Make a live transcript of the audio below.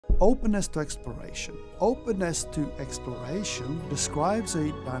Openness to exploration. Openness to exploration describes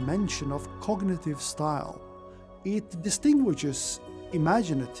a dimension of cognitive style. It distinguishes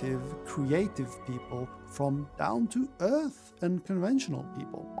imaginative, creative people from down-to-earth and conventional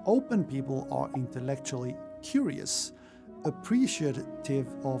people. Open people are intellectually curious, appreciative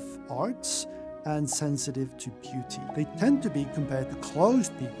of arts, and sensitive to beauty. They tend to be, compared to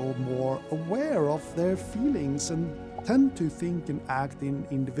closed people, more aware of their feelings and tend to think and act in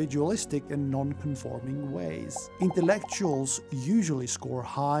individualistic and non-conforming ways. Intellectuals usually score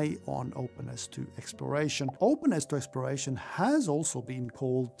high on openness to exploration. Openness to exploration has also been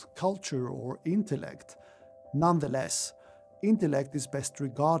called culture or intellect. Nonetheless, intellect is best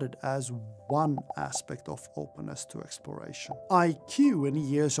regarded as one aspect of openness to exploration. IQ in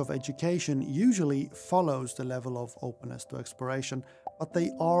years of education usually follows the level of openness to exploration, but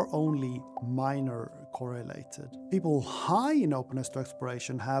they are only minor correlated. People high in openness to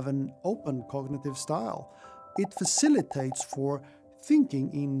exploration have an open cognitive style. It facilitates for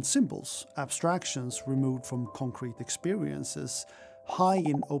thinking in symbols, abstractions removed from concrete experiences. High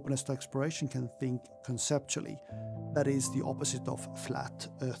in openness to exploration can think conceptually. That is the opposite of flat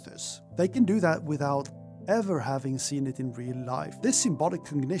earthers. They can do that without ever having seen it in real life. This symbolic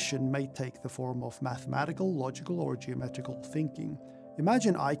cognition may take the form of mathematical, logical, or geometrical thinking.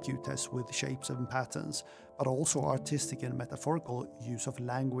 Imagine IQ tests with shapes and patterns, but also artistic and metaphorical use of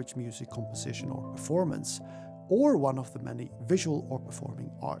language, music, composition, or performance, or one of the many visual or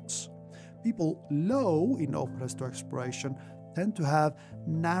performing arts. People low in openness to exploration tend to have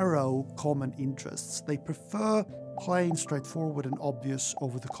narrow common interests. They prefer plain, straightforward and obvious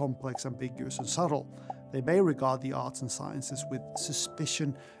over the complex, ambiguous and subtle. They may regard the arts and sciences with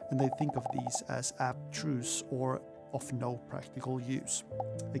suspicion, and they think of these as abstruse or of no practical use.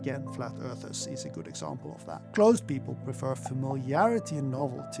 Again, flat earthers is a good example of that. Closed people prefer familiarity and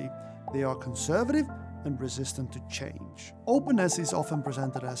novelty. They are conservative and resistant to change. Openness is often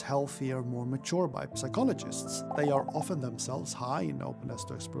presented as healthier, more mature by psychologists. They are often themselves high in openness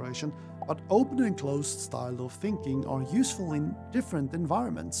to exploration, but open and closed style of thinking are useful in different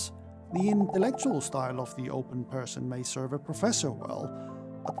environments. The intellectual style of the open person may serve a professor well,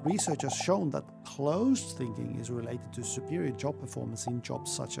 but research has shown that closed thinking is related to superior job performance in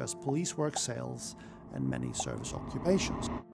jobs such as police work, sales, and many service occupations.